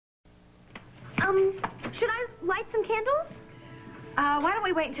Should I light some candles? Why don't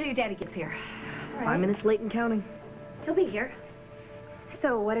we wait until your daddy gets here? Right. 5 minutes late and counting. He'll be here.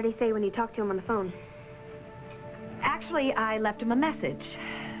 So, what did he say when you talked to him on the phone? Actually, I left him a message.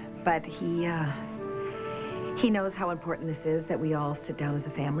 But he knows how important this is, that we all sit down as a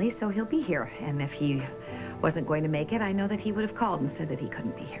family, so he'll be here. And if he wasn't going to make it, I know that he would have called and said that he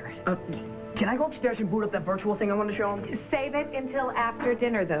couldn't be here. Can I go upstairs and boot up that virtual thing I wanted to show him? Save it until after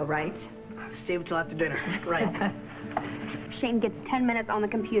dinner, though, right? Save it till after dinner. Right. Shane gets 10 minutes on the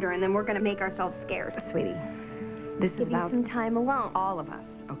computer, and then we're gonna make ourselves scared. Sweetie, this is Give you about some time alone. all of us,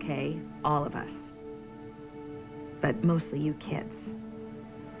 okay? All of us. But mostly you kids.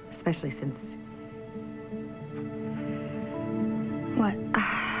 Especially since... What?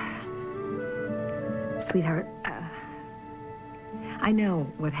 Sweetheart, I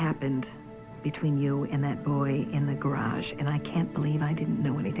know what happened between you and that boy in the garage, and I can't believe I didn't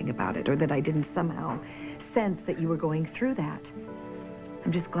know anything about it, or that I didn't somehow sense that you were going through that.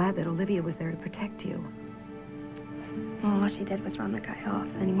 I'm just glad that Olivia was there to protect you. Well, all she did was run the guy off.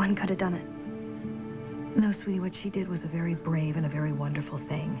 Anyone could have done it. No, sweetie, what she did was a very brave and a very wonderful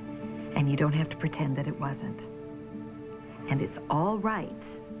thing, and you don't have to pretend that it wasn't. And it's all right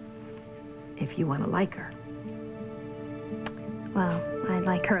if you want to like her. Well, I'd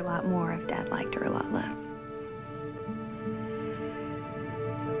like her a lot more if Dad liked her a lot less.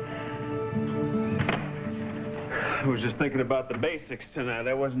 I was just thinking about the basics tonight.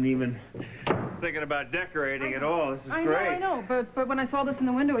 I wasn't even thinking about decorating at all. This is great. I know, but when I saw this in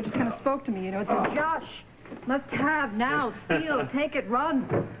the window, it just kind of spoke to me, you know. It's like, Josh, must have, now, steal, take it,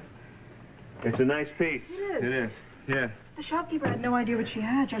 run. It's a nice piece. It is. It is, yeah. The shopkeeper had no idea what she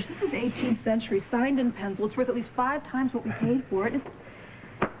had, Josh. This is 18th century, signed in pencil. It's worth at least 5 times what we paid for it. It's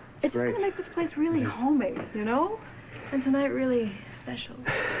just going to make this place really homey, you know? And tonight really special.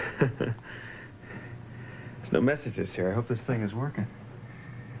 There's no messages here. I hope this thing is working.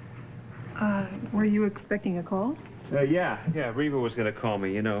 Were you expecting a call? Yeah. Reva was going to call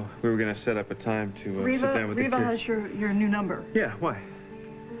me, you know. We were going to set up a time to sit down with the kids. Reva has your new number. Yeah, why?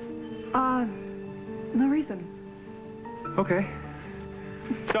 No reason. Okay.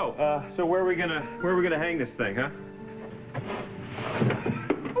 So where are we gonna hang this thing, huh?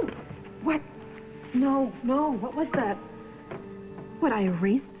 Oh, what? No, what was that? What, I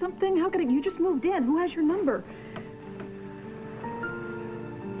erased something? How could it? You just moved in. Who has your number?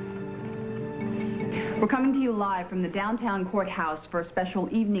 We're coming to you live from the downtown courthouse for a special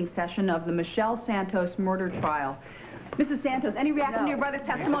evening session of the Michelle Santos murder trial. Mrs. Santos, any reaction to your brother's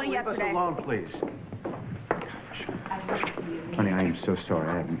testimony yesterday? Leave us alone, please. Honey, I am so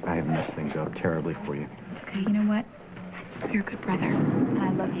sorry. I have messed things up terribly for you. It's okay. You know what? You're a good brother. And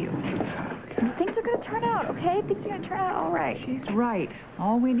I love you. And things are going to turn out, okay? Things are going to turn out all right. She's right.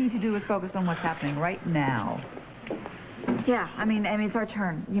 All we need to do is focus on what's happening right now. Yeah, I mean, it's our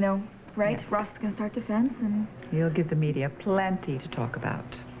turn, you know, right? Yeah. Ross is going to start defense, and... You'll give the media plenty to talk about.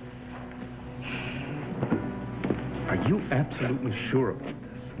 Are you absolutely sure about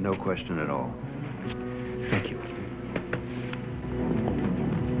this? No question at all. Thank you.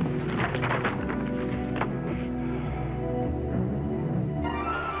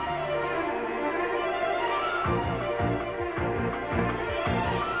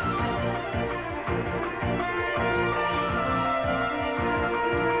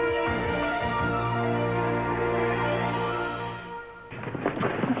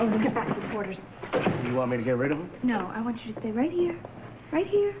 Oh, get back to the quarters. You want me to get rid of him? No, I want you to stay right here,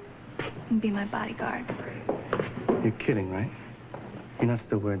 and be my bodyguard. You're kidding, right? You're not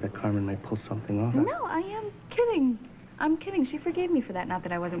still worried that Carmen might pull something off? No, I am kidding. I'm kidding. She forgave me for that. Not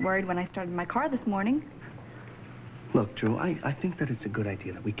that I wasn't worried when I started my car this morning. Look, Drew, I think that it's a good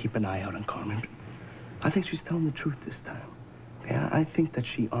idea that we keep an eye out on Carmen. I think she's telling the truth this time. Yeah, I think that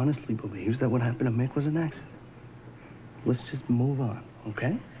she honestly believes that what happened to Mick was an accident. Let's just move on,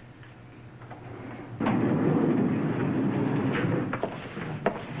 okay?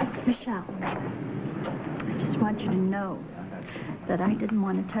 Michelle, I just want you to know that I didn't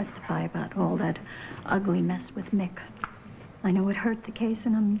want to testify about all that ugly mess with Mick. I know it hurt the case,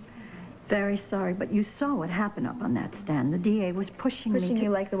 and I'm very sorry, but you saw what happened up on that stand. The DA was pushing me to... Pushing you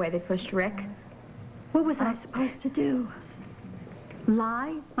like the way they pushed Rick? What was I supposed to do?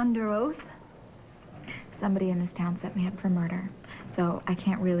 Lie under oath? Somebody in this town set me up for murder, so I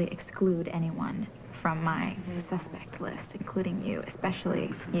can't really exclude anyone from my suspect list, including you,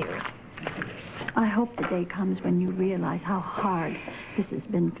 especially you. I hope the day comes when you realize how hard this has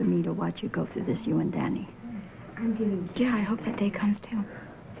been for me to watch you go through this, you and Danny. Yeah, I hope that day comes too.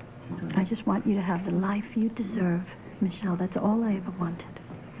 I just want you to have the life you deserve, Michelle. That's all I ever wanted.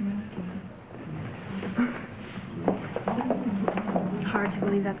 to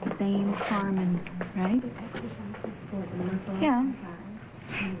believe that's the same Carmen, right? Yeah.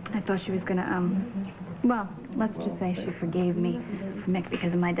 I thought she was gonna, well, let's just say she forgave me for Mick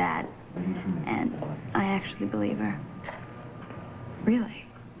because of my dad. And I actually believe her. Really?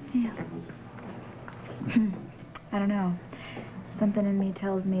 Yeah. I don't know. Something in me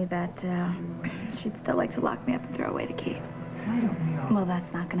tells me that she'd still like to lock me up and throw away the key. Well,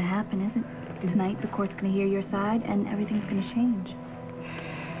 that's not gonna happen, is it? Tonight, the court's gonna hear your side, and everything's gonna change.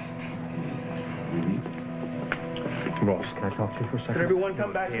 Ross, can I talk to you for a second? Can everyone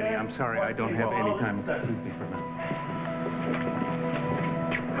come back Annie, in? I'm sorry, I don't have any time. Excuse me for a minute.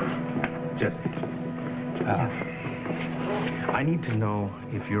 Jesse, I need to know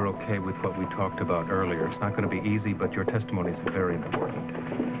if you're okay with what we talked about earlier. It's not going to be easy, but your testimony is very important.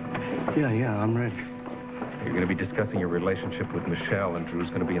 Yeah, I'm ready. You're going to be discussing your relationship with Michelle, and Drew's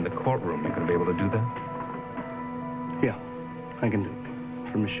going to be in the courtroom. You're going to be able to do that? Yeah, I can do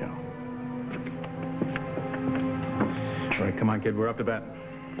it. For Michelle. All right, come on, kid, we're up to bat.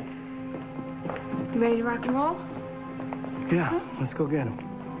 You ready to rock and roll? Yeah, let's go get him.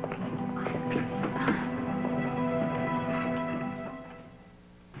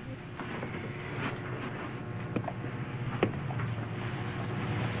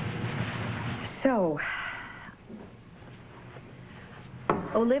 So,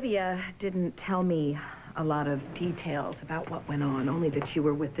 Olivia didn't tell me a lot of details about what went on, only that you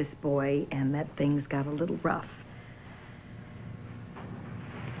were with this boy and that things got a little rough.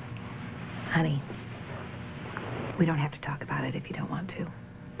 Honey, we don't have to talk about it if you don't want to.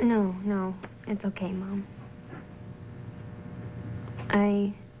 No, it's okay, Mom.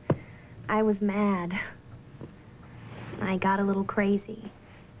 I was mad. I got a little crazy.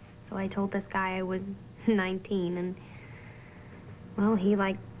 So I told this guy I was 19, and, well, he,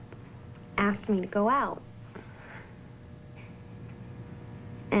 like, asked me to go out.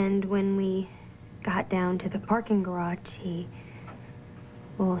 And when we got down to the parking garage, he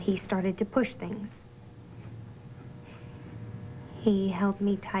started to push things. He held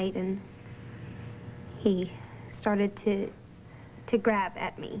me tight, and he started to grab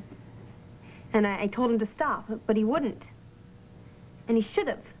at me. And I told him to stop, but he wouldn't. And he should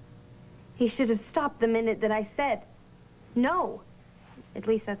have. He should have stopped the minute that I said no. At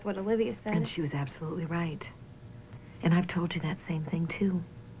least that's what Olivia said. And she was absolutely right. And I've told you that same thing, too.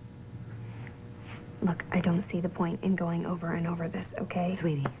 Look, I don't see the point in going over and over this, okay?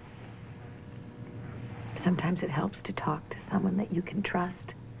 Sweetie, sometimes it helps to talk to someone that you can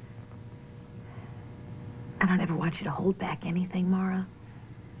trust. I don't ever want you to hold back anything, Mara.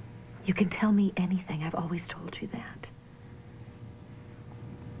 You can tell me anything. I've always told you that.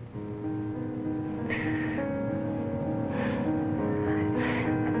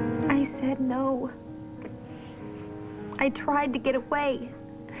 I said no. I tried to get away,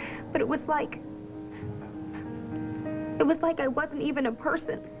 but it was like I wasn't even a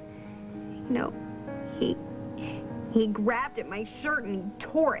person. You know, he grabbed at my shirt and he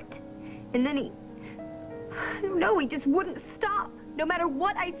tore it. And then he just wouldn't stop. No matter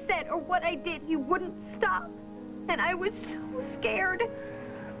what I said or what I did, he wouldn't stop. And I was so scared.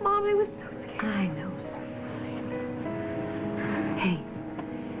 Mom, I was so scared. I know, Hey,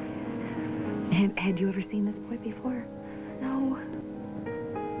 had you ever seen this boy before? No.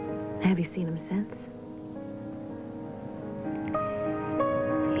 Have you seen him since?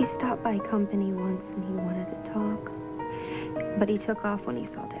 He stopped by company once and he wanted to talk. But he took off when he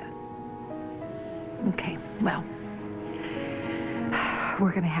saw Dad. Okay, well,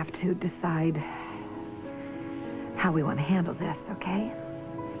 we're gonna have to decide how we want to handle this, okay?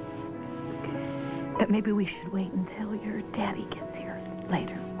 But maybe we should wait until your daddy gets here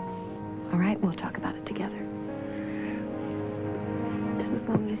later. All right? We'll talk about it together. Just as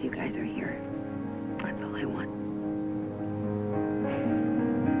long as you guys are here. That's all I want.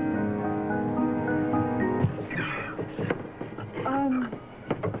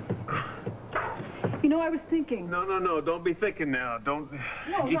 You know, I was thinking. No, don't be thinking now. Don't.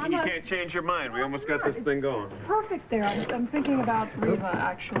 No, you I'm not. can't change your mind. We almost got this thing going. Perfect there. I'm thinking about Reva,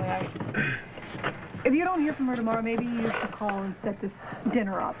 actually. If you don't hear from her tomorrow, maybe you should call and set this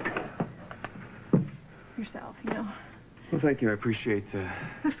dinner up. Yourself, you know. Well, thank you. I appreciate.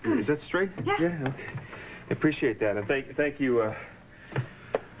 That's good. Is that straight? Yeah. Yeah. Okay. I appreciate that, and thank you.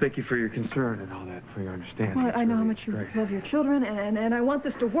 Thank you for your concern and all that, for your understanding. Well, It's I know how really much you great. love your children, and I want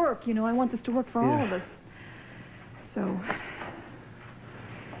this to work, you know. I want this to work for all of us. So.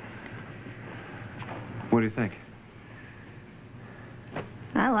 What do you think?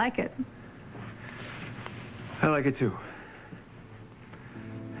 I like it. I like it too.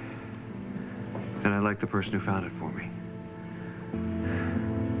 And I like the person who found it for me.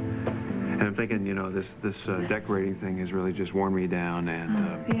 thinking, you know, this decorating thing has really just worn me down,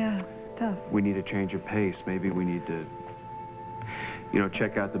 and yeah, it's tough. we need a change of pace. Maybe we need to, you know,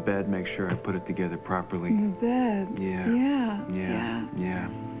 check out the bed, make sure I put it together properly. The bed. Yeah.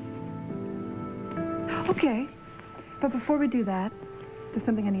 Okay, but before we do that, there's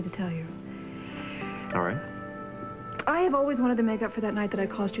something I need to tell you. All right. I have always wanted to make up for that night that I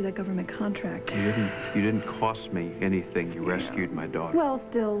cost you that government contract. You didn't cost me anything. You rescued my daughter. Well,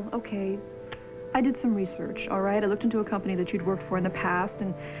 still, okay. I did some research, all right? I looked into a company that you'd worked for in the past,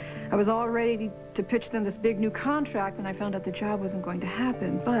 and I was all ready to pitch them this big new contract, and I found out the job wasn't going to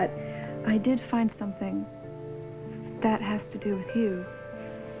happen. But I did find something that has to do with you.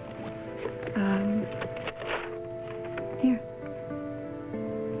 Here.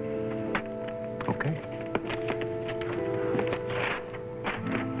 Okay.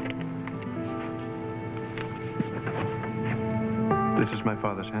 This is my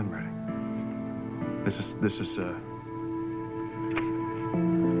father's handwriting. This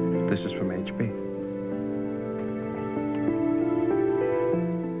is from HB.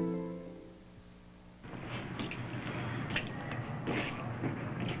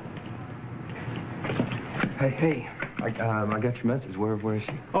 Hey, I got your message. Where is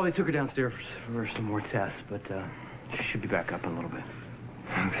she? oh, they took her downstairs for some more tests, but she should be back up in a little bit.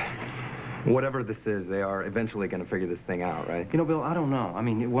 Okay. Whatever this is, they are eventually going to figure this thing out, right? You know, Bill, I don't know. I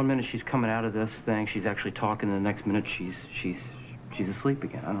mean, one minute she's coming out of this thing, she's actually talking, and the next minute she's asleep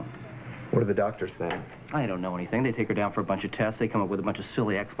again. I don't. What are the doctors saying? I don't know anything. They take her down for a bunch of tests. They come up with a bunch of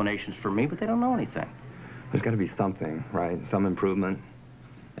silly explanations for me, but they don't know anything. There's got to be something, right? Some improvement?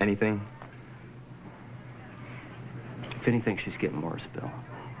 Anything? If anything, she's getting worse, Bill.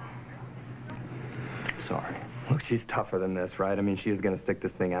 Sorry. Look, she's tougher than this, right? I mean, she is going to stick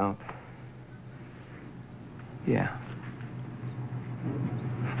this thing out. Yeah.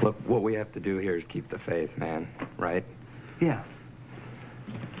 Look, what we have to do here is keep the faith, man, right? Yeah.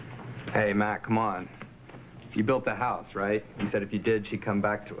 Hey, Matt, come on. You built the house, right? You said if you did, she'd come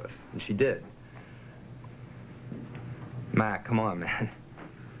back to us. And she did. Matt, come on, man.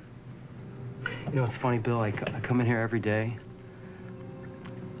 You know, it's funny, Bill. I come in here every day,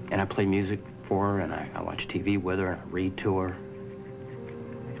 and I play music for her, and I watch TV with her, and I read to her.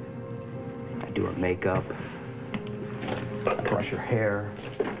 I do her makeup. I brush her hair.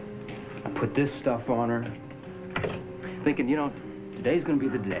 I put this stuff on her. Thinking, you know, today's gonna be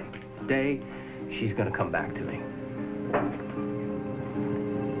the day. Today, she's gonna come back to me.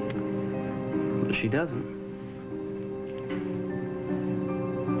 But she doesn't.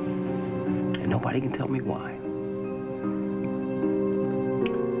 And nobody can tell me why.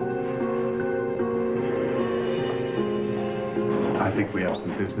 I think we have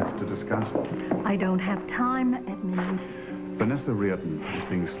some business to discuss. I don't have time, Edmund. Vanessa Reardon is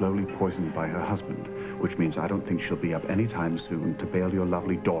being slowly poisoned by her husband, which means I don't think she'll be up any time soon to bail your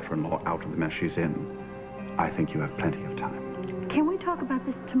lovely daughter-in-law out of the mess she's in. I think you have plenty of time. Can we talk about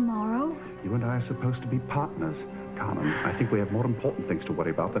this tomorrow? You and I are supposed to be partners. Carmen, I think we have more important things to worry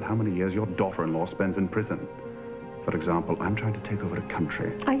about than how many years your daughter-in-law spends in prison. For example, I'm trying to take over a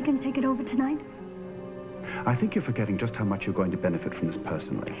country. Are you going to take it over tonight? I think you're forgetting just how much you're going to benefit from this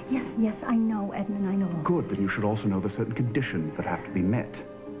personally. Yes, I know, Edmund, I know. Good, then you should also know the certain conditions that have to be met.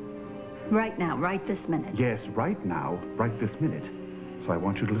 Right now, right this minute. Yes, right now, right this minute. So I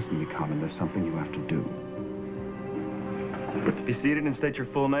want you to listen to me, Carmen. There's something you have to do. Be seated and state your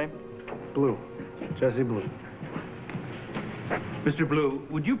full name. Blue. Jesse Blue. Mr. Blue,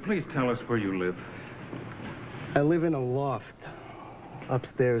 would you please tell us where you live? I live in a loft.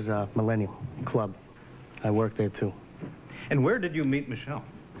 Upstairs, Millennium Club. I work there, too. And where did you meet Michelle?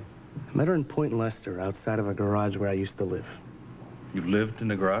 I met her in Point Lester, outside of a garage where I used to live. You lived in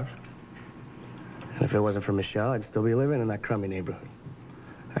the garage? And if it wasn't for Michelle, I'd still be living in that crummy neighborhood.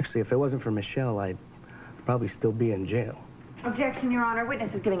 Actually, if it wasn't for Michelle, I'd probably still be in jail. Objection, Your Honor.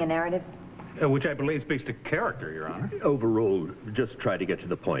 Witness is giving a narrative. Which I believe speaks to character, Your Honor. Overruled. Just try to get to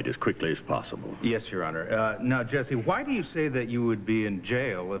the point as quickly as possible. Yes, Your Honor. Now, Jesse, why do you say that you would be in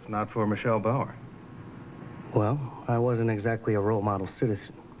jail if not for Michelle Bauer? Well, I wasn't exactly a role model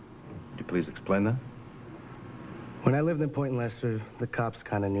citizen. Could you please explain that? When I lived in Point Lester, the cops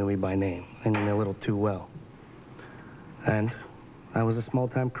kind of knew me by name. They knew me a little too well. And I was a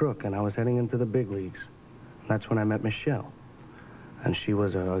small-time crook, and I was heading into the big leagues. That's when I met Michelle. And she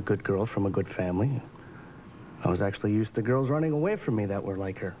was a good girl from a good family. I was actually used to girls running away from me that were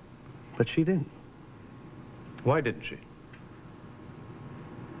like her. But she didn't. Why didn't she?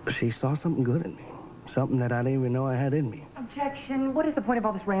 She saw something good in me. Something that I didn't even know I had in me. Objection. What is the point of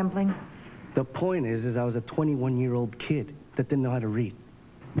all this rambling? The point is I was a 21-year-old kid that didn't know how to read.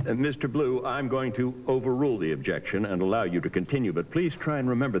 Mr. Blue, I'm going to overrule the objection and allow you to continue, but please try and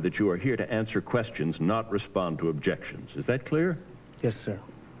remember that you are here to answer questions, not respond to objections. Is that clear? Yes, sir.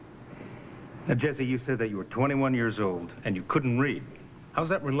 Now, Jesse, you said that you were 21 years old and you couldn't read. How does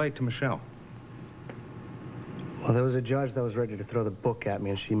that relate to Michelle? Well, there was a judge that was ready to throw the book at me,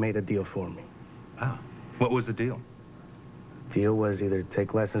 and she made a deal for me. Ah, what was the deal? Deal was either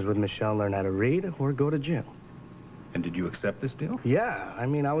take lessons with Michelle, learn how to read, or go to jail. And did you accept this deal? Yeah, I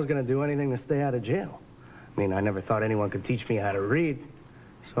mean, I was going to do anything to stay out of jail. I mean, I never thought anyone could teach me how to read,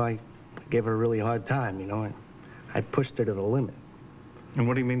 so I gave her a really hard time, you know. I pushed her to the limit. And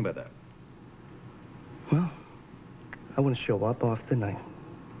what do you mean by that? Well, I wouldn't show up often.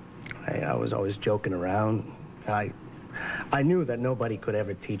 I was always joking around. I knew that nobody could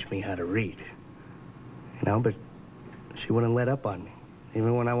ever teach me how to read, you know, but she wouldn't let up on me.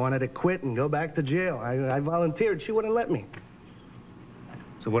 Even when I wanted to quit and go back to jail, I volunteered. She wouldn't let me.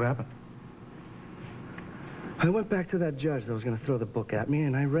 So what happened? I went back to that judge that was going to throw the book at me,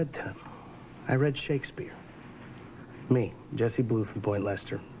 and I read to him. I read Shakespeare. Me, Jesse Blue from Point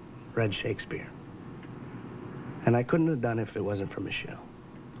Lester, read Shakespeare. And I couldn't have done it if it wasn't for Michelle.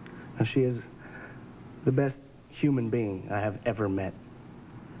 Now, she is the best human being I have ever met.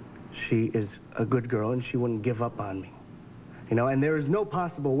 She is a good girl, and she wouldn't give up on me. You know, and there is no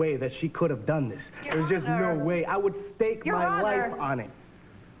possible way that she could have done this. There's just no way. I would stake my life on it.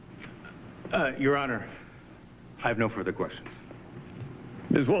 Your Honor, I have no further questions.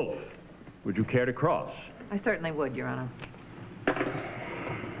 Ms. Wolf, would you care to cross? I certainly would, Your Honor.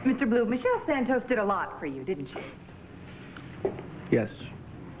 Mr. Blue, Michelle Santos did a lot for you, didn't she? Yes.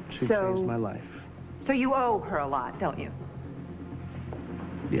 She changed my life. So you owe her a lot, don't you?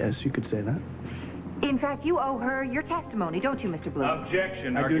 Yes, you could say that. In fact, you owe her your testimony, don't you, Mr. Blue?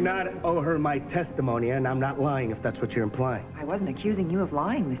 Objection. I do not owe her my testimony, and I'm not lying if that's what you're implying. I wasn't accusing you of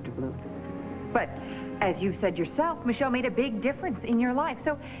lying, Mr. Blue. But as you said yourself, Michelle made a big difference in your life.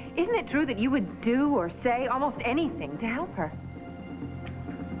 So isn't it true that you would do or say almost anything to help her?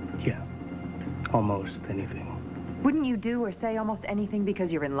 Yeah, almost anything. Wouldn't you do or say almost anything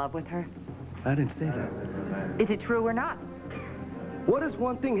because you're in love with her? I didn't say that. Is it true or not? What does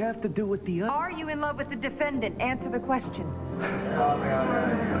one thing have to do with the other? Are you in love with the defendant? Answer the question.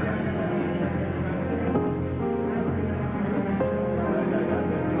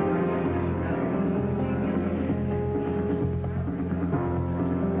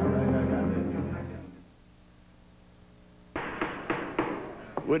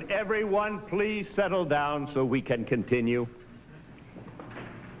 Would everyone please settle down so we can continue?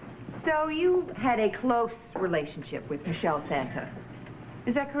 So you had a close relationship with Michelle Santos.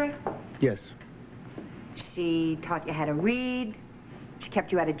 Is that correct? Yes. She taught you how to read. She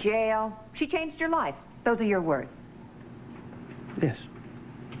kept you out of jail. She changed your life. Those are your words. Yes.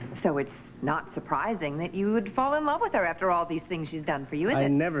 So it's not surprising that you would fall in love with her after all these things she's done for you, is it? I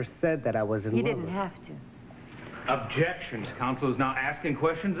never said that I was in love. You didn't have to. Objections. Counsel is now asking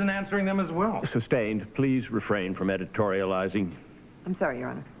questions and answering them as well. Sustained. Please refrain from editorializing. I'm sorry, Your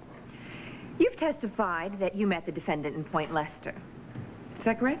Honor. You've testified that you met the defendant in Point Lester. Is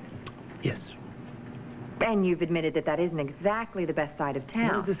that correct? Yes. And you've admitted that that isn't exactly the best side of town.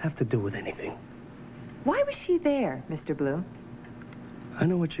 What does this have to do with anything? Why was she there, Mr. Blue? I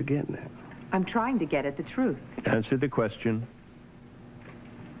know what you're getting at. I'm trying to get at the truth. Answer the question.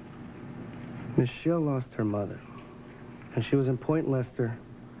 Michelle lost her mother, and she was in Point Lester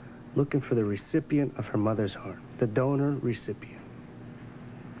looking for the recipient of her mother's heart, the donor recipient.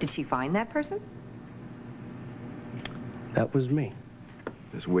 Did she find that person? That was me.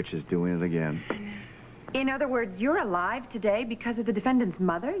 This witch is doing it again. In other words, you're alive today because of the defendant's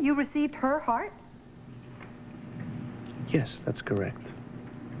mother? You received her heart? Yes, that's correct.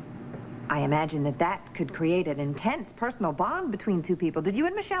 I imagine that that could create an intense personal bond between two people. Did you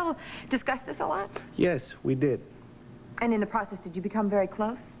and Michelle discuss this a lot? Yes, we did. And in the process, did you become very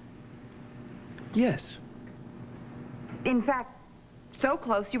close? Yes. In fact, so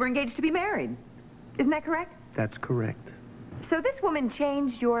close you were engaged to be married. Isn't that correct? That's correct. So this woman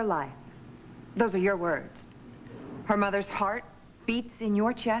changed your life. Those are your words. Her mother's heart beats in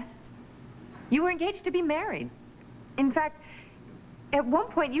your chest. You were engaged to be married. In fact, at one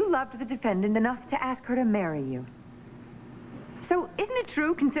point you loved the defendant enough to ask her to marry you. So isn't it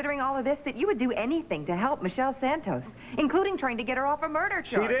true, considering all of this, that you would do anything to help Michelle Santos, including trying to get her off a murder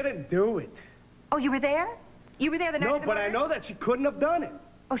charge? She didn't do it. Oh, you were there? You were there the night of the murder? No, but I know that she couldn't have done it.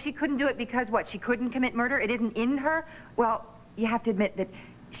 Oh, she couldn't do it because what? She couldn't commit murder? It isn't in her? Well, you have to admit that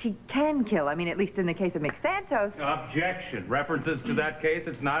she can kill. I mean, at least in the case of Mick Santos. Objection. References to that case,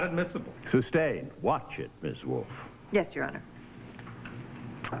 it's not admissible. Sustained. Watch it, Miss Wolf. Yes, Your Honor.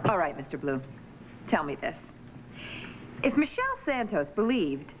 All right, Mr. Blue. Tell me this. If Michelle Santos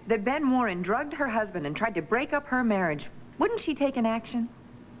believed that Ben Warren drugged her husband and tried to break up her marriage, wouldn't she take an action?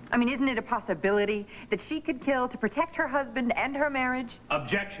 I mean, isn't it a possibility that she could kill to protect her husband and her marriage?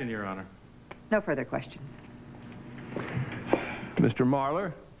 Objection, Your Honor. No further questions. Mr.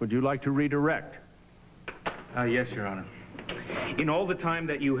 Marlar, would you like to redirect? Yes, Your Honor. In all the time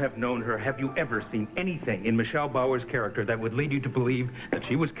that you have known her, have you ever seen anything in Michelle Bauer's character that would lead you to believe that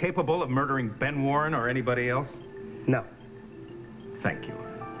she was capable of murdering Ben Warren or anybody else? No. Thank you.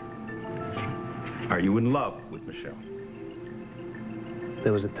 Are you in love with Michelle?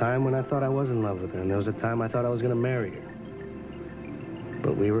 There was a time when I thought I was in love with her, and there was a time I thought I was going to marry her.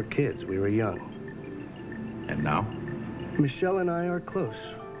 But we were kids. We were young. And now? Michelle and I are close,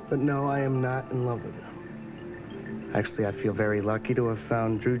 but no, I am not in love with her. Actually, I feel very lucky to have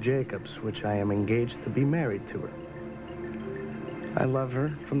found Drew Jacobs, which I am engaged to be married to her. I love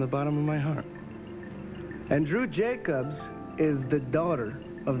her from the bottom of my heart. And Drew Jacobs is the daughter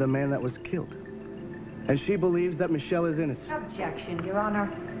of the man that was killed. And she believes that Michelle is innocent. Objection, Your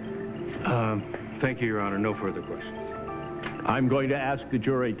Honor. Thank you, Your Honor. No further questions. I'm going to ask the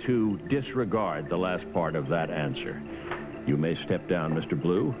jury to disregard the last part of that answer. You may step down, Mr.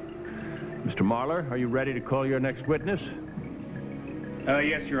 Blue. Mr. Marlar, are you ready to call your next witness?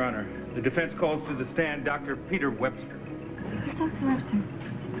 Yes, Your Honor. The defense calls to the stand Dr. Peter Webster. Who's Dr. Webster?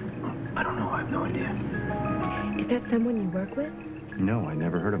 I don't know. I have no idea. Is that someone you work with? No, I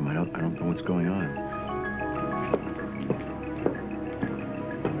never heard of him. I don't know what's going on.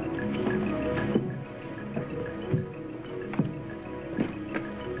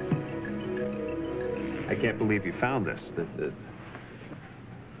 I can't believe you found this,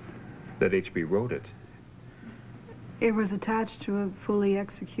 that HB wrote it. It was attached to a fully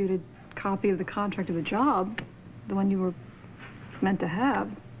executed copy of the contract of the job, the one you were meant to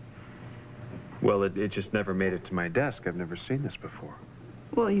have. Well, it just never made it to my desk. I've never seen this before.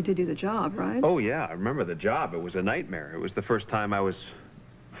 Well, you did do the job, right? Oh, yeah, I remember the job. It was a nightmare. It was the first time I was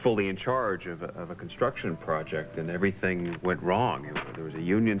fully in charge of a construction project, and everything went wrong. There was a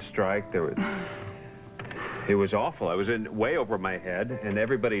union strike. It was awful. I was in way over my head, and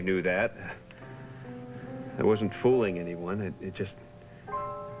everybody knew that. I wasn't fooling anyone. It just...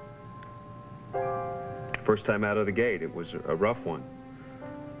 First time out of the gate, it was a rough one.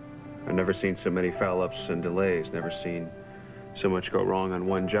 I've never seen so many foul-ups and delays, never seen so much go wrong on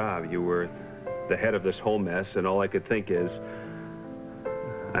one job. You were the head of this whole mess, and all I could think is,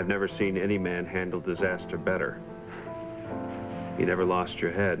 I've never seen any man handle disaster better. You never lost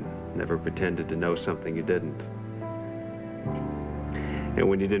your head, never pretended to know something you didn't. And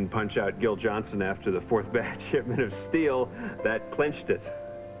when you didn't punch out Gil Johnson after the fourth batch shipment of steel, that clinched it.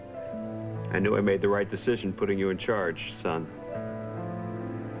 I knew I made the right decision putting you in charge, son.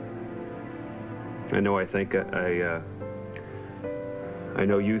 I know I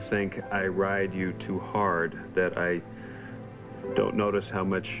know you think I ride you too hard, that I don't notice how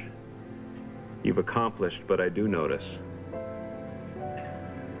much you've accomplished, but I do notice.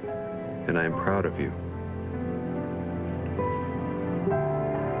 And I am proud of you.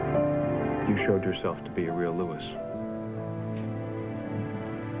 You showed yourself to be a real Lewis.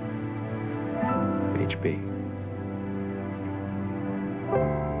 HB.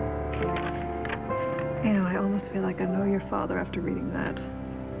 You know, I almost feel like I know your father after reading that.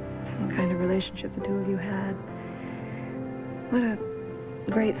 What kind of relationship the two of you had. What a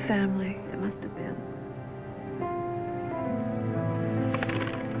great family it must have been.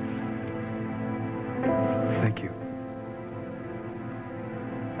 Thank you.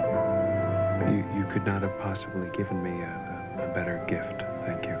 You could not have possibly given me a better gift.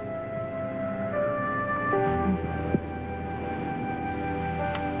 Thank you.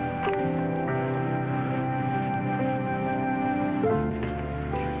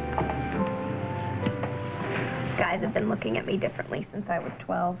 Guys have been looking at me differently since I was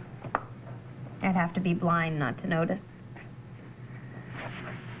 12. I'd have to be blind not to notice.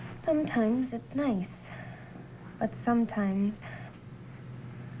 Sometimes it's nice, but sometimes,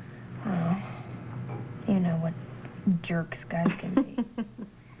 oh, you know what jerks guys can be.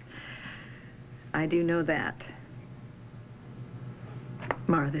 I do know that.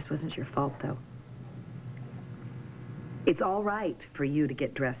 Mara, this wasn't your fault, though. It's all right for you to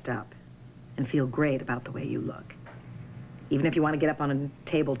get dressed up and feel great about the way you look. Even if you want to get up on a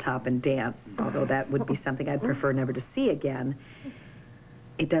tabletop and dance, although that would be something I'd prefer never to see again,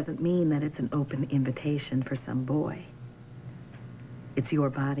 it doesn't mean that it's an open invitation for some boy. It's your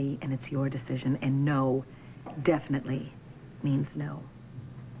body and it's your decision, and no definitely means no.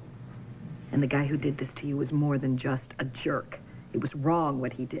 And the guy who did this to you was more than just a jerk. It was wrong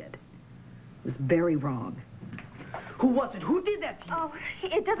what he did. It was very wrong. Who was it? Who did that to you? Oh,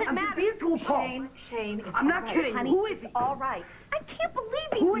 it doesn't matter. Being too appalled. Shane, I'm not kidding. Honey, Who is he? All right. I can't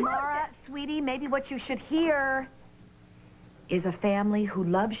believe he Who did is Mara, sweetie, maybe what you should hear is a family who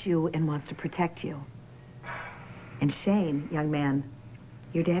loves you and wants to protect you. And Shane, young man,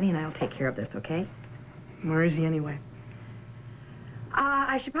 your daddy and I will take care of this, okay? Where is he anyway?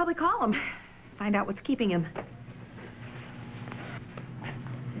 I should probably call him. Find out what's keeping him.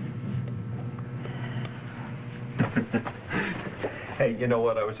 Hey, you know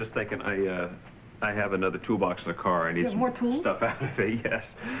what? I was just thinking, I have another toolbox in the car. I need some more tools? stuff out of it. Yes.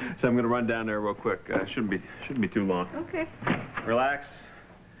 So I'm going to run down there real quick. Shouldn't be too long. Okay. Relax.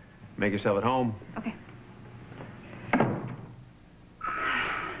 Make yourself at home. Okay.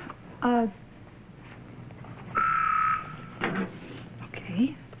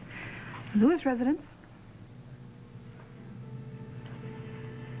 Okay. Lewis residence.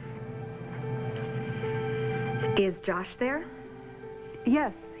 Is Josh there?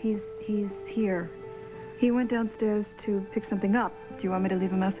 Yes, he's here. He went downstairs to pick something up. Do you want me to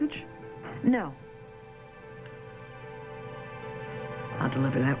leave a message? No. I'll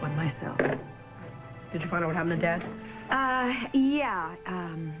deliver that one myself. Did you find out what happened to Dad? Yeah.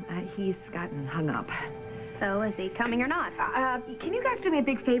 He's gotten hung up. So, is he coming or not? Can you guys do me a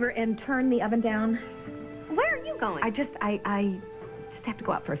big favor and turn the oven down? Where are you going? I just have to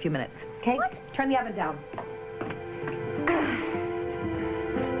go out for a few minutes, okay? What? Turn the oven down.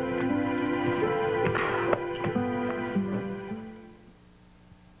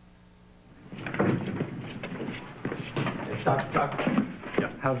 Doc. Yeah.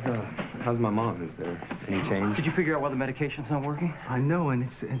 How's my mom? Is there any change? Did you figure out why the medication's not working? I know, and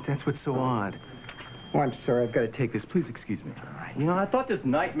that's what's so odd. Oh, I'm sorry. I've got to take this. Please excuse me. All right. You know, I thought this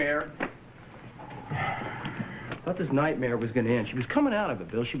nightmare was going to end. She was coming out of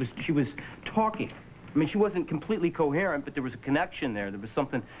it, Bill. She was talking. I mean, she wasn't completely coherent, but there was a connection there. There was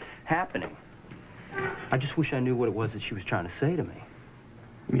something happening. I just wish I knew what it was that she was trying to say to me.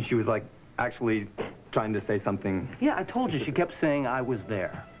 I mean, she was, like, actually trying to say something... Yeah, I told you. She kept saying I was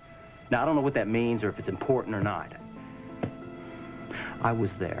there. Now, I don't know what that means or if it's important or not. I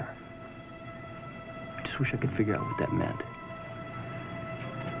was there. I just wish I could figure out what that meant.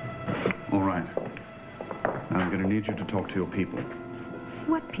 All right. Now I'm going to need you to talk to your people.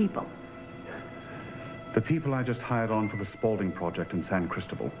 What people? The people I just hired on for the Spaulding project in San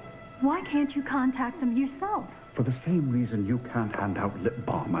Cristobal. Why can't you contact them yourself? For the same reason you can't hand out lip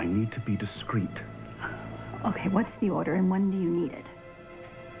balm, I need to be discreet. Okay, what's the order and when do you need it?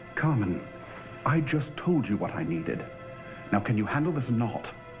 Carmen, I just told you what I needed. Now, can you handle this or not?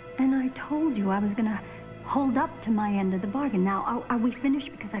 And I told you I was going to hold up to my end of the bargain. Now, are we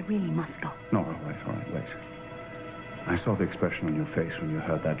finished? Because I really must go. No, all right, wait. I saw the expression on your face when you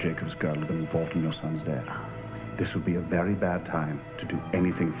heard that Jacobs girl had been involved in your son's death. This would be a very bad time to do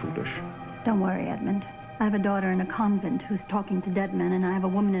anything foolish. Don't worry, Edmund. I have a daughter in a convent who's talking to dead men, and I have a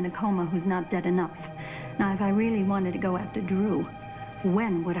woman in a coma who's not dead enough. Now, if I really wanted to go after Drew,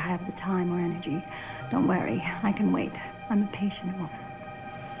 when would I have the time or energy? Don't worry, I can wait. I'm a patient woman.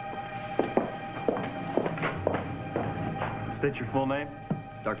 State your full name.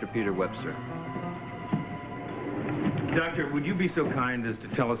 Dr. Peter Webster. Doctor, would you be so kind as to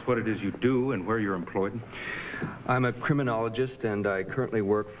tell us what it is you do and where you're employed? I'm a criminologist, and I currently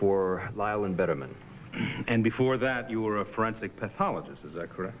work for Lyle and Betterman. And before that, you were a forensic pathologist, is that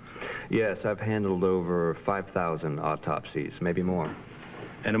correct? Yes, I've handled over 5,000 autopsies, maybe more.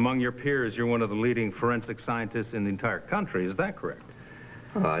 And among your peers, you're one of the leading forensic scientists in the entire country, is that correct?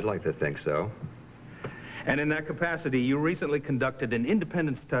 I'd like to think so. And in that capacity, you recently conducted an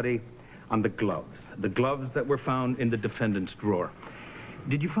independent study on the gloves that were found in the defendant's drawer.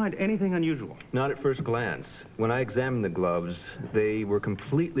 Did you find anything unusual? Not at first glance. When I examined the gloves, they were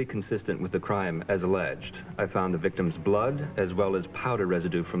completely consistent with the crime as alleged. I found the victim's blood as well as powder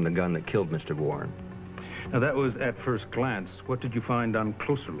residue from the gun that killed Mr. Warren. Now, that was at first glance. What did you find on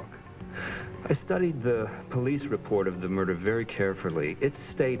closer look? I studied the police report of the murder very carefully. It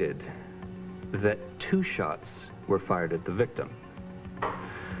stated that 2 shots were fired at the victim.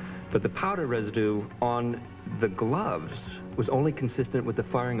 But the powder residue on the gloves was only consistent with the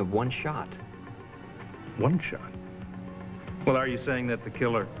firing of 1 shot. 1 shot? Well, are you saying that the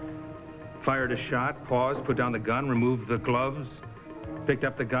killer fired a shot, paused, put down the gun, removed the gloves, picked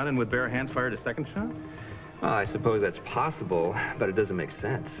up the gun, and with bare hands fired a second shot? Well, I suppose that's possible, but it doesn't make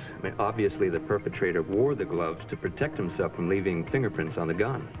sense. I mean, obviously the perpetrator wore the gloves to protect himself from leaving fingerprints on the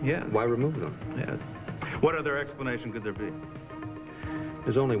gun. Yes. Why remove them? Yes. What other explanation could there be?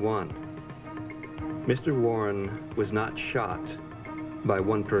 There's only one. Mr. Warren was not shot by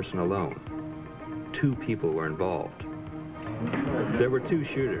one person alone. 2 people were involved. There were 2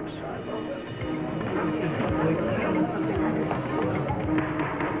 shooters.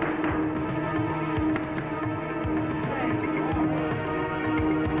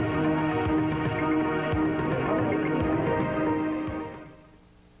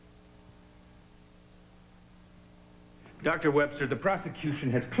 Dr. Webster, the prosecution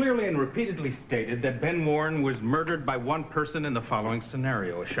has clearly and repeatedly stated that Ben Warren was murdered by one person in the following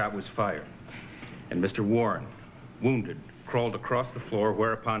scenario. A shot was fired, and Mr. Warren, wounded, crawled across the floor,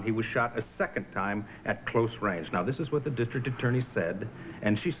 whereupon he was shot a second time at close range. Now, this is what the district attorney said,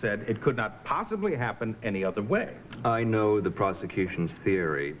 and she said it could not possibly happen any other way. I know the prosecution's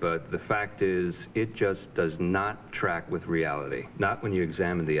theory, but the fact is it just does not track with reality, not when you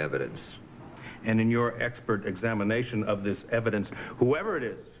examine the evidence. And in your expert examination of this evidence, whoever it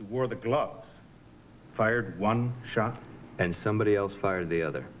is who wore the gloves fired one shot? And somebody else fired the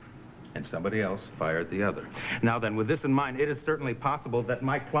other. And somebody else fired the other. Now then, with this in mind, it is certainly possible that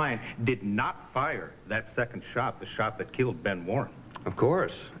my client did not fire that second shot, the shot that killed Ben Warren. Of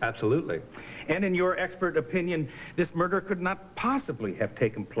course, absolutely. And in your expert opinion, this murder could not possibly have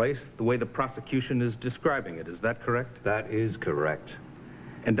taken place the way the prosecution is describing it. Is that correct? That is correct.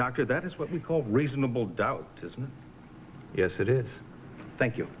 And, Doctor, that is what we call reasonable doubt, isn't it? Yes, it is.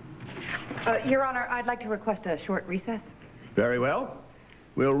 Thank you. Your Honor, I'd like to request a short recess. Very well.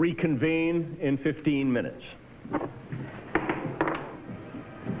 We'll reconvene in 15 minutes.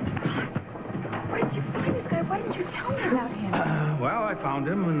 Where did you find this guy? Why didn't you tell me about him? Well, I found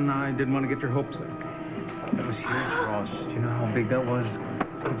him, and I didn't want to get your hopes up. That was huge, Ross. Do you know how big that was?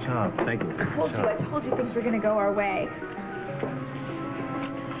 Good job. Thank you. I told you things were going to go our way.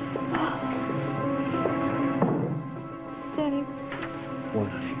 Danny. What?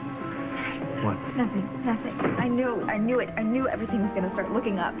 What? Nothing. I knew it. I knew everything was going to start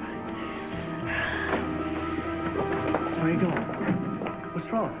looking up. Where are you going? What's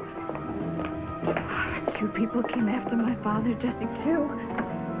wrong? 2 people came after my father, Jesse, too.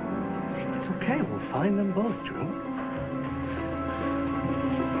 It's okay. We'll find them both, Drew.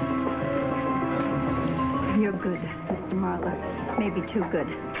 You're good, Mr. Marlar. Maybe too good.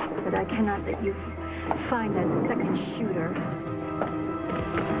 But I cannot let you find that second shooter.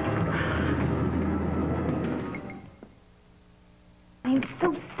 I'm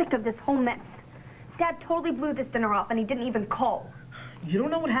so sick of this whole mess. Dad totally blew this dinner off, and he didn't even call. You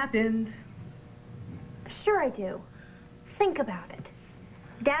don't know what happened. Sure I do. Think about it.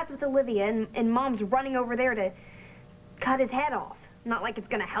 Dad's with Olivia, and Mom's running over there to cut his head off. Not like it's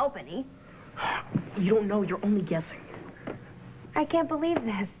gonna help any. You don't know. You're only guessing. I can't believe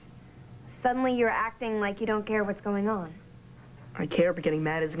this. Suddenly you're acting like you don't care what's going on. I care, but getting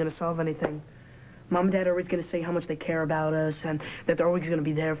mad isn't gonna solve anything. Mom and Dad are always gonna say how much they care about us and that they're always gonna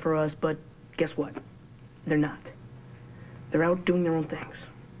be there for us, but guess what? They're not. They're out doing their own things.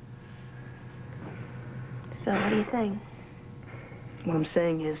 So what are you saying? What I'm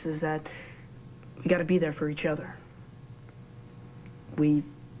saying is that we gotta be there for each other. We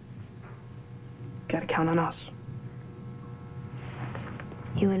gotta count on us.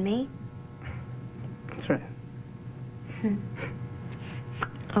 You and me? That's right.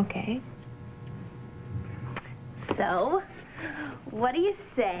 Okay. So, what do you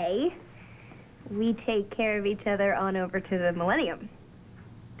say we take care of each other on over to the Millennium?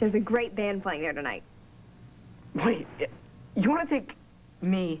 There's a great band playing there tonight. Wait, you want to take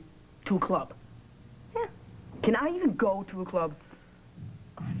me to a club? Yeah. Can I even go to a club?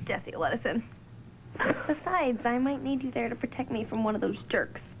 Jesse will let us in. Besides, I might need you there to protect me from one of those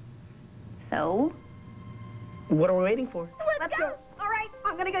jerks. So? What are we waiting for? Let's go. All right,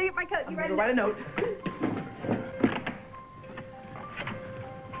 I'm gonna go get my coat. You ready? Write a note.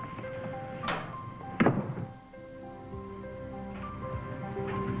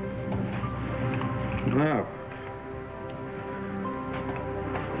 Wow.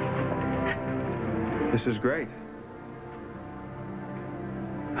 This is great.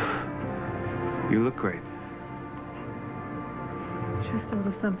 You look great. It's just sort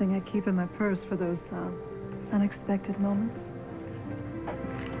of something I keep in my purse for those unexpected moments.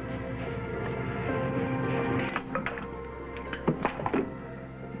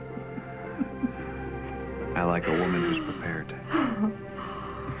 I like a woman who's prepared.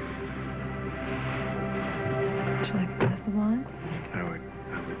 Would you like a glass of wine? I would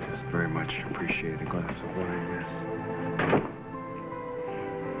just very much appreciate a glass of wine, yes.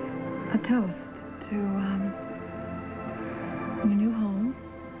 A toast to, your new home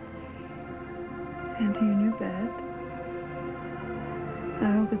and to your new bed.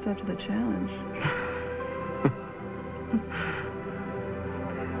 I hope it's it's up to the challenge.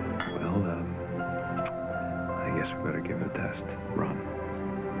 Well, I guess we better give it a test. Run.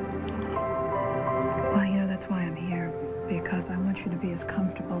 Well, you know, that's why I'm here. Because I want you to be as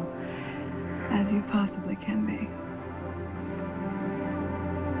comfortable as you possibly can be.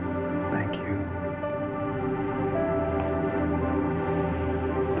 Thank you.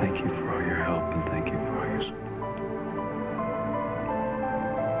 Thank you for all your help, and thank you for all your support.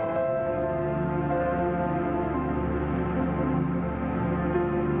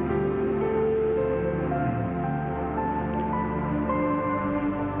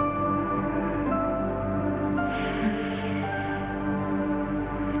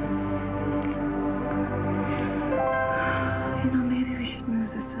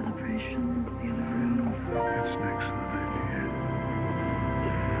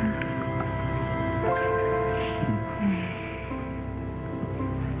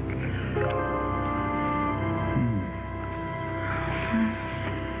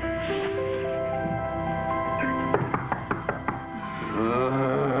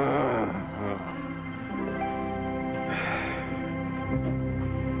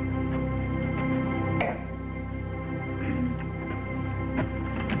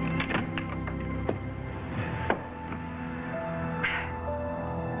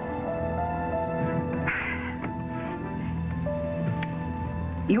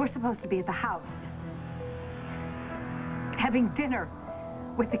 You were supposed to be at the house, having dinner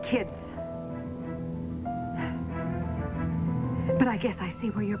with the kids. But I guess I see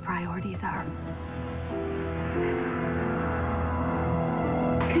where your priorities are.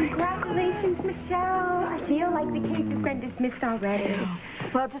 Congratulations, Michelle. I feel like the case has been dismissed already.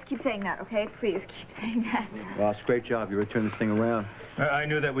 Well, just keep saying that, okay? Please, keep saying that. Boss, great job. You returned this thing around. I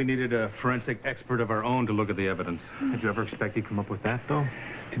knew that we needed a forensic expert of our own to look at the evidence. Did you ever expect he'd come up with that, though?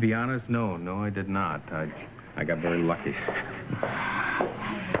 To be honest, no, I did not. I got very lucky.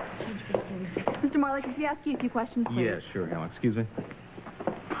 Mr. Marley, could we ask you a few questions, please? Yeah, sure, Helen. Excuse me.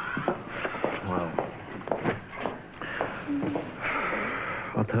 Well,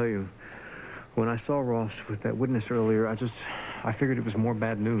 I'll tell you, when I saw Ross with that witness earlier, I figured it was more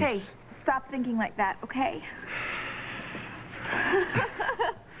bad news. Hey, stop thinking like that, okay?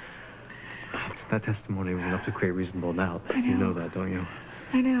 That testimony was enough to create reasonable doubt. You know that, don't you?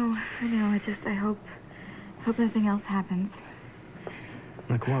 I know. I hope nothing else happens.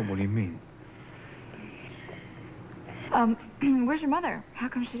 Like what? What do you mean? Where's your mother? How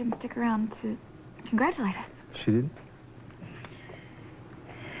come she didn't stick around to congratulate us? She did?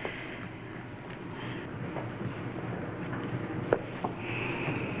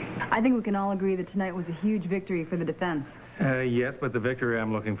 I think we can all agree that tonight was a huge victory for the defense. Yes, but the victory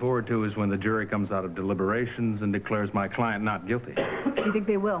I'm looking forward to is when the jury comes out of deliberations and declares my client not guilty. Do you think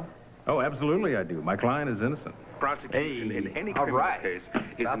they will? Oh, absolutely I do. My client is innocent. Prosecution in any criminal case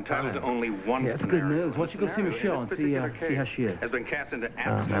is entitled to only one that's scenario. good news. Why don't you go see Michelle and see how she is? Has been cast into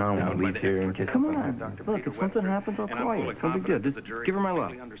absolute now doubt by leave the here and expert get... Come on. Dr. Look, Peter if something Webster, happens, I'll and call I'm you. fully It's no big deal. confident Just that the jury give her my love.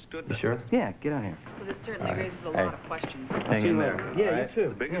 completely understood You that. sure? Yeah, get out here. Well, this certainly raises a Hey. lot of questions. Hang in there. Yeah, all you too.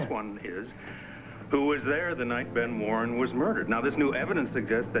 The biggest one is, who was there the night Ben Warren was murdered? Now, this new evidence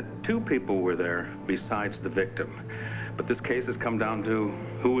suggests that two people were there besides the victim. But this case has come down to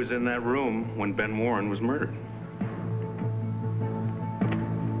who was in that room when Ben Warren was murdered.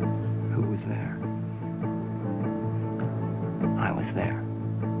 Who was there? I was there.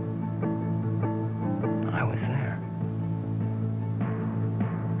 I was there.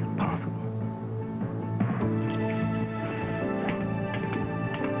 It's impossible.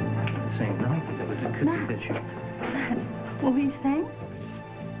 Saying nothing. That was it could be that you... What were you saying?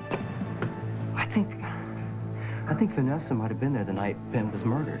 I think Vanessa might have been there the night Ben was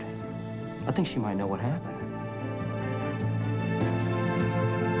murdered. I think she might know what happened.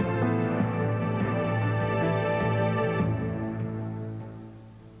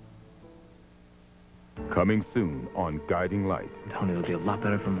 Coming soon on Guiding Light. I'm telling you, it'll be a lot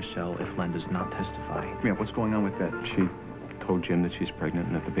better for Michelle if Len does not testify. Yeah, what's going on with that? She told Jim that she's pregnant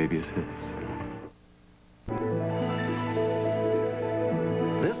and that the baby is his.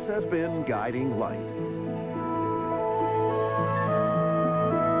 This has been Guiding Light.